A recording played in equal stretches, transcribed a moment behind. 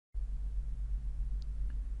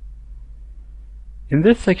In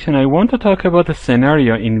this section, I want to talk about a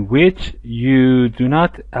scenario in which you do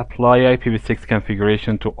not apply IPv6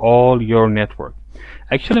 configuration to all your network.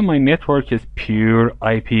 Actually, my network is pure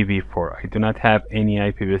IPv4. I do not have any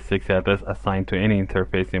IPv6 address assigned to any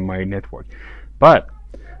interface in my network. But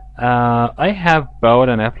I have bought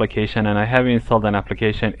an application and I have installed an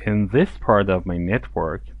application in this part of my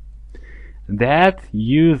network that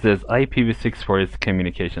uses IPv6 for its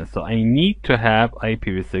communication. So I need to have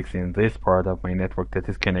IPv6 in this part of my network that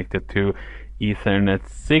is connected to Ethernet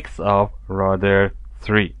 6 of router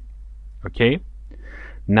 3. Okay?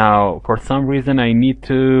 Now, for some reason, I need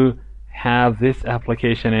to have this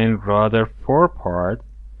application in router 4 part.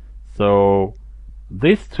 So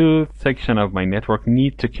these two sections of my network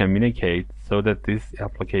need to communicate so that this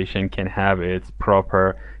application can have its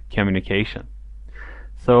proper communication.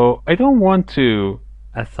 So I don't want to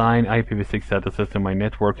assign IPv6 addresses to my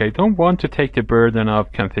network. I don't want to take the burden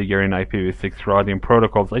of configuring IPv6 routing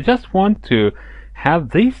protocols. I just want to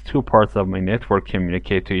have these two parts of my network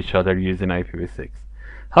communicate to each other using IPv6.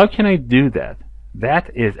 How can I do that?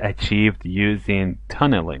 That is achieved using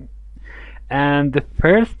tunneling. And the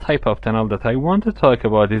first type of tunnel that I want to talk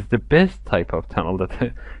about is the best type of tunnel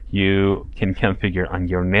that you can configure on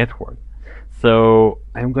your network. So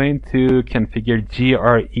I'm going to configure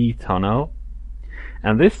GRE tunnel,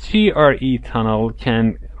 and this GRE tunnel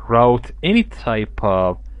can route any type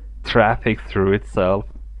of traffic through itself,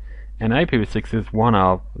 and IPv6 is one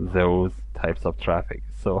of those types of traffic.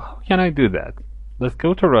 So how can I do that? Let's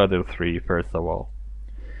go to router 3 first of all,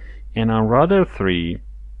 and on router 3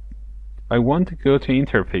 I want to go to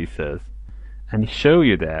interfaces and show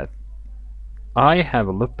you that I have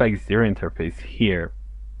a loopback 0 interface here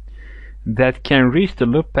that can reach the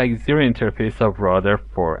loopback 0 interface of router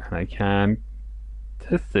 4, and I can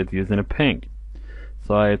test it using a ping.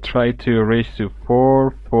 So I try to reach to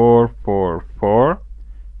 4444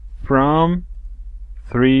 from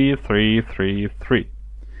 3333,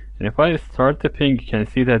 and if I start the ping, you can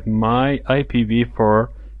see that my IPv4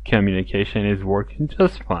 communication is working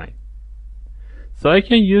just fine. So I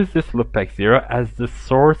can use this loopback 0 as the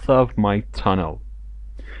source of my tunnel.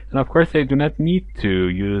 And of course, I do not need to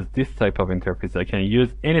use this type of interface. I can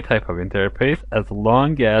use any type of interface as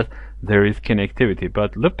long as there is connectivity.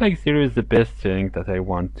 But loopback 0 is the best thing that I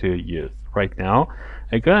want to use. Right now,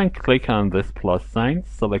 I go and click on this plus sign,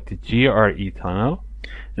 select the GRE tunnel.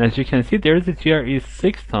 And as you can see, there is a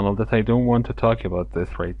GRE6 tunnel that I don't want to talk about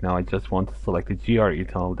this right now. I just want to select the GRE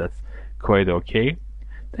tunnel. That's quite okay.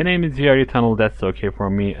 The name is GRE tunnel. That's okay for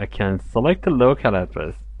me. I can select the local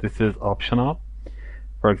address. This is optional.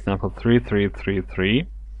 For example, 3333,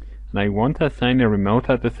 and I want to assign a remote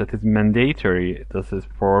address that is mandatory. This is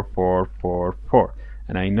 4444,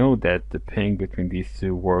 and I know that the ping between these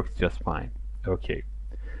two works just fine. Okay,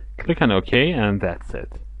 click on OK, and that's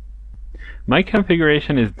it. My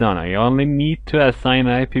configuration is done. I only need to assign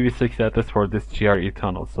an IPv6 address for this GRE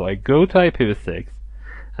tunnel. So I go to IPv6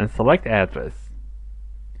 and select address.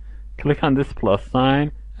 Click on this plus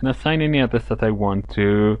sign and assign any address that I want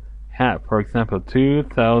to have. For example,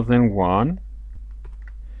 2001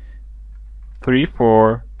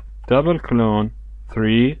 34 double colon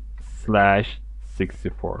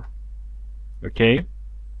 3/64. Okay,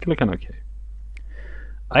 click on OK.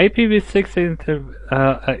 IPv6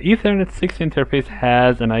 Ethernet 6 interface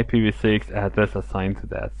has an IPv6 address assigned to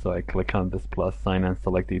that. So I click on this plus sign and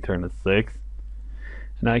select Ethernet 6,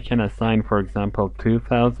 and I can assign, for example,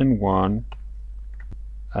 2001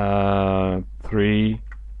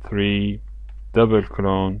 3 double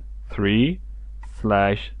colon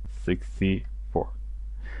 3/64.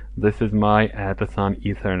 This is my address on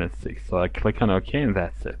Ethernet 6. So I click on OK, and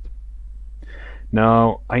that's it.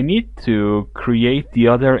 Now I need to create the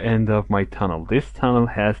other end of my tunnel. This tunnel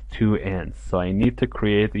has two ends, so I need to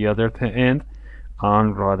create the other end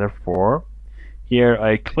on router 4. Here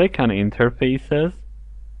I click on interfaces,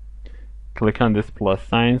 click on this plus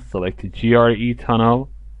sign, select the GRE tunnel.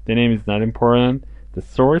 The name is not important. The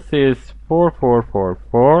source is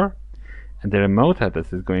 4444, and the remote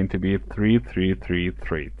address is going to be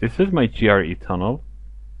 3333. This is my GRE tunnel.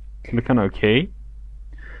 Click on OK.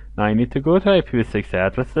 Now I need to go to IPv6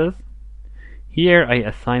 addresses. Here I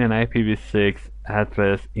assign an IPv6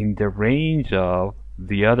 address in the range of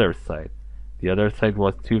the other site. The other site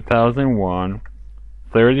was 2001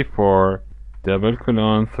 34 double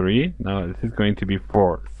colon 3. Now this is going to be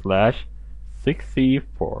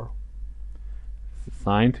 4/64.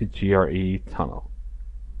 Assigned to GRE tunnel.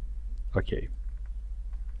 Okay.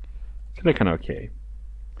 Click on OK.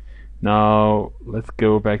 Now let's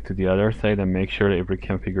go back to the other side and make sure that every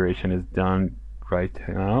configuration is done right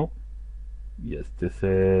now. Yes, this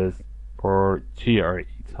is for GRE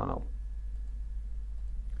tunnel.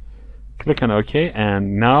 Click on OK,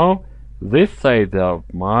 and now this side of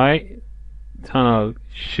my tunnel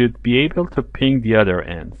should be able to ping the other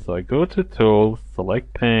end. So I go to Tools,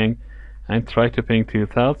 select Ping, and try to ping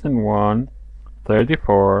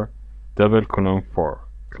 2001.34.4.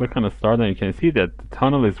 Click on Start, and you can see that the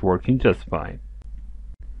tunnel is working just fine.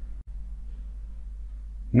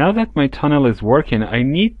 Now that my tunnel is working, I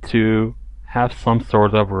need to have some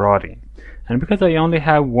sort of routing. And because I only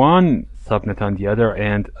have one subnet on the other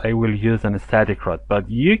end, I will use a static route, but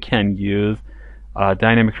you can use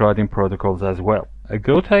dynamic routing protocols as well. I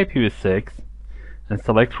go to IPv6 and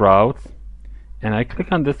select routes, and I click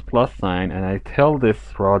on this plus sign, and I tell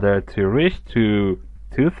this router to reach to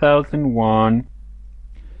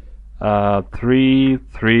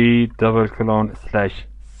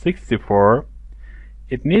 2001.33/64.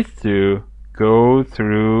 It needs to go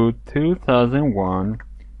through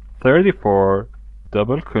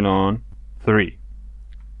 2001.34/3.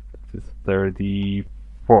 This is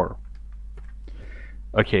 34.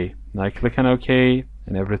 Okay, now I click on OK,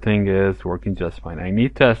 and everything is working just fine. I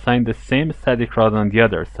need to assign the same static route on the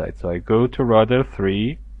other side. So I go to router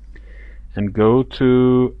 3 and go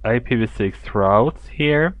to IPv6 routes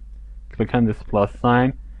here. Click on this plus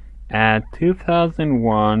sign, add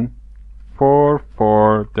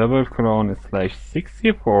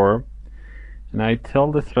 2001.44/64, and I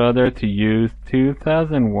tell this router to use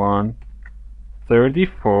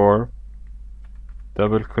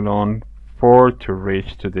 2001.34/4 to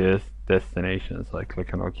reach to this destination. So I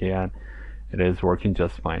click on OK, and it is working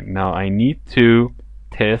just fine. Now I need to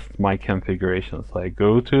test my configuration. So I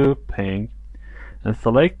go to ping and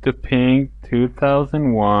select the ping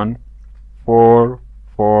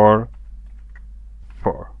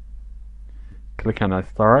 2001.444. Click on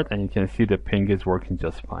Start, and you can see the ping is working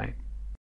just fine.